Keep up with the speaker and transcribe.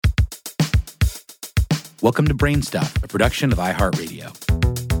Welcome to Brain Stuff, a production of iHeartRadio.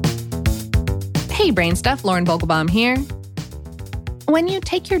 Hey, Brain Stuff, Lauren Vogelbaum here. When you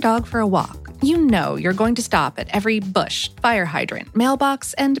take your dog for a walk, you know you're going to stop at every bush, fire hydrant,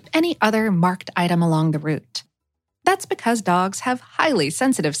 mailbox, and any other marked item along the route. That's because dogs have highly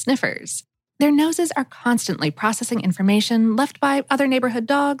sensitive sniffers. Their noses are constantly processing information left by other neighborhood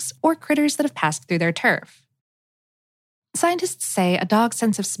dogs or critters that have passed through their turf. Scientists say a dog's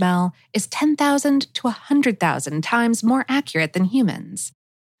sense of smell is 10,000 to 100,000 times more accurate than humans.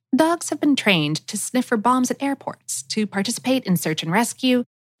 Dogs have been trained to sniff for bombs at airports, to participate in search and rescue,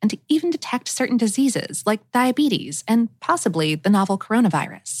 and to even detect certain diseases like diabetes and possibly the novel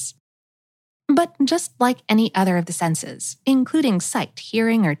coronavirus. But just like any other of the senses, including sight,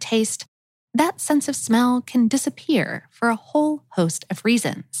 hearing, or taste, that sense of smell can disappear for a whole host of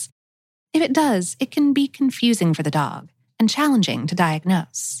reasons. If it does, it can be confusing for the dog and challenging to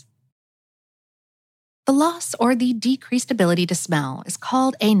diagnose. The loss or the decreased ability to smell is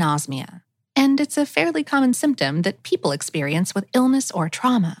called anosmia, and it's a fairly common symptom that people experience with illness or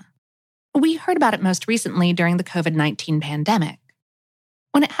trauma. We heard about it most recently during the COVID-19 pandemic.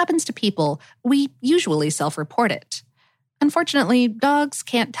 When it happens to people, we usually self-report it. Unfortunately, dogs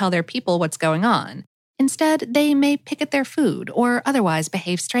can't tell their people what's going on. Instead, they may pick at their food or otherwise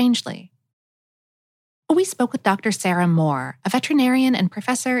behave strangely. We spoke with Dr. Sarah Moore, a veterinarian and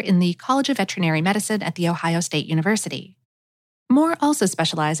professor in the College of Veterinary Medicine at The Ohio State University. Moore also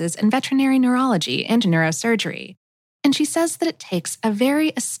specializes in veterinary neurology and neurosurgery, and she says that it takes a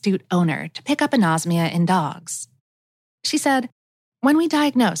very astute owner to pick up anosmia in dogs. She said, "When we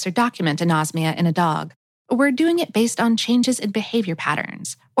diagnose or document anosmia in a dog, we're doing it based on changes in behavior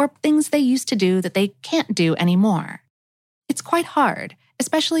patterns or things they used to do that they can't do anymore. It's quite hard,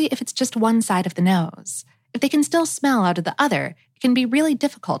 especially if it's just one side of the nose. If they can still smell out of the other, it can be really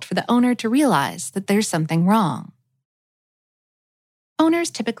difficult for the owner to realize that there's something wrong." Owners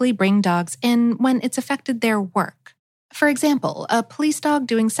typically bring dogs in when it's affected their work. For example, a police dog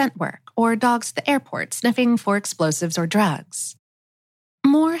doing scent work or dogs at the airport sniffing for explosives or drugs.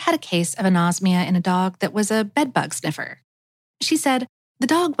 Moore had a case of anosmia in a dog that was a bedbug sniffer. She said, "The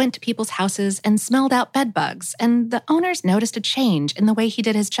dog went to people's houses and smelled out bedbugs, and the owners noticed a change in the way he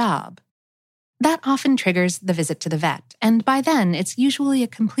did his job. That often triggers the visit to the vet, and by then it's usually a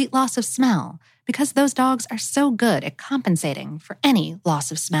complete loss of smell because those dogs are so good at compensating for any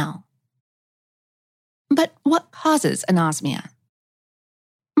loss of smell." But what causes anosmia?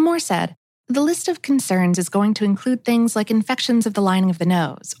 Moore said, "The list of concerns is going to include things like infections of the lining of the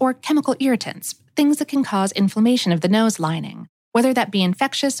nose or chemical irritants, things that can cause inflammation of the nose lining, whether that be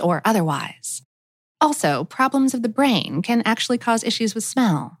infectious or otherwise. Also, problems of the brain can actually cause issues with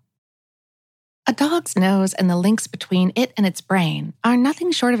smell. A dog's nose and the links between it and its brain are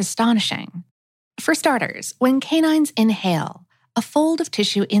nothing short of astonishing. For starters, when canines inhale, a fold of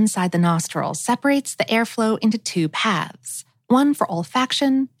tissue inside the nostril separates the airflow into two paths, one for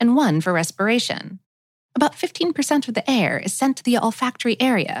olfaction and one for respiration. About 15% of the air is sent to the olfactory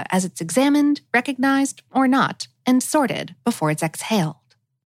area as it's examined, recognized, or not, and sorted before it's exhaled.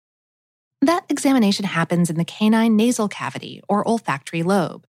 That examination happens in the canine nasal cavity or olfactory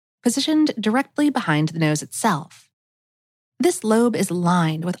lobe, positioned directly behind the nose itself. This lobe is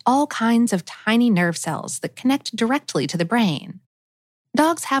lined with all kinds of tiny nerve cells that connect directly to the brain.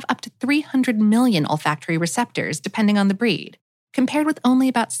 Dogs have up to 300 million olfactory receptors depending on the breed, compared with only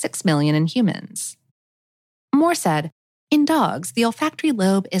about 6 million in humans. Moore said, "In dogs, the olfactory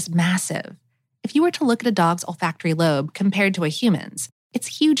lobe is massive. If you were to look at a dog's olfactory lobe compared to a human's,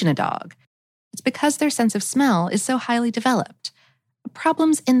 it's huge in a dog. It's because their sense of smell is so highly developed.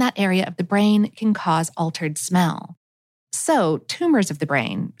 Problems in that area of the brain can cause altered smell. So, tumors of the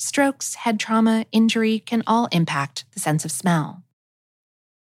brain, strokes, head trauma, injury can all impact the sense of smell."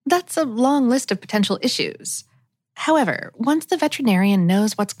 That's a long list of potential issues. However, once the veterinarian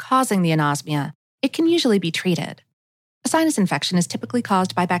knows what's causing the anosmia, it can usually be treated. A sinus infection is typically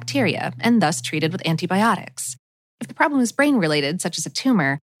caused by bacteria and thus treated with antibiotics. If the problem is brain-related, such as a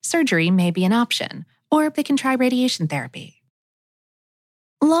tumor, surgery may be an option, or they can try radiation therapy.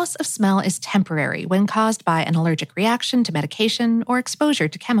 Loss of smell is temporary when caused by an allergic reaction to medication or exposure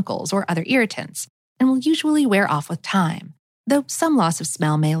to chemicals or other irritants, and will usually wear off with time, though some loss of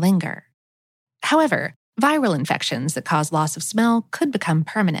smell may linger. However, viral infections that cause loss of smell could become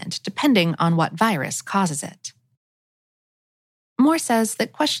permanent depending on what virus causes it. Moore says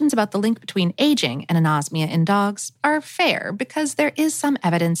that questions about the link between aging and anosmia in dogs are fair because there is some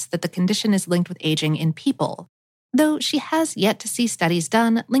evidence that the condition is linked with aging in people, though she has yet to see studies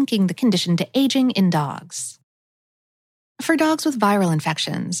done linking the condition to aging in dogs. For dogs with viral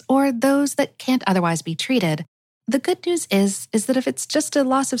infections or those that can't otherwise be treated, the good news is that if it's just a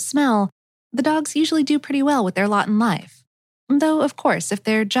loss of smell, the dogs usually do pretty well with their lot in life. Though, of course, if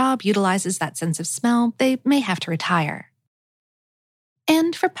their job utilizes that sense of smell, they may have to retire.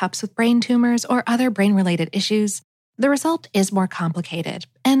 And for pups with brain tumors or other brain-related issues, the result is more complicated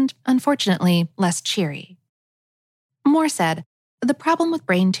and, unfortunately, less cheery. Moore said, the problem with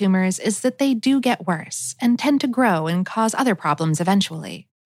brain tumors is that they do get worse and tend to grow and cause other problems eventually.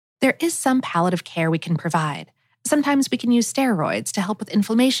 There is some palliative care we can provide. Sometimes we can use steroids to help with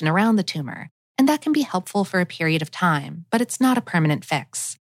inflammation around the tumor, and that can be helpful for a period of time, but it's not a permanent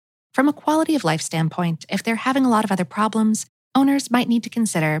fix. From a quality of life standpoint, if they're having a lot of other problems, owners might need to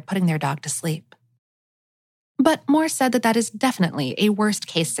consider putting their dog to sleep. But Moore said that is definitely a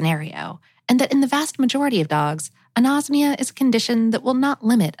worst-case scenario, and that in the vast majority of dogs, anosmia is a condition that will not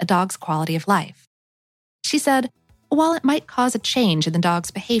limit a dog's quality of life. She said, while it might cause a change in the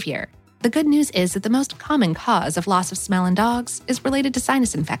dog's behavior, the good news is that the most common cause of loss of smell in dogs is related to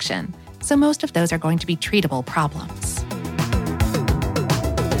sinus infection, so most of those are going to be treatable problems.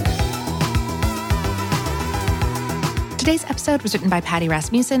 Today's episode was written by Patty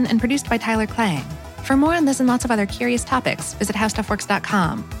Rasmussen and produced by Tyler Klang. For more on this and lots of other curious topics, visit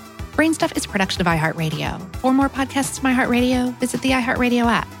howstuffworks.com. Brainstuff is a production of iHeartRadio. For more podcasts from iHeartRadio, visit the iHeartRadio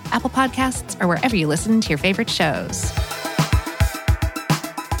app, Apple Podcasts, or wherever you listen to your favorite shows.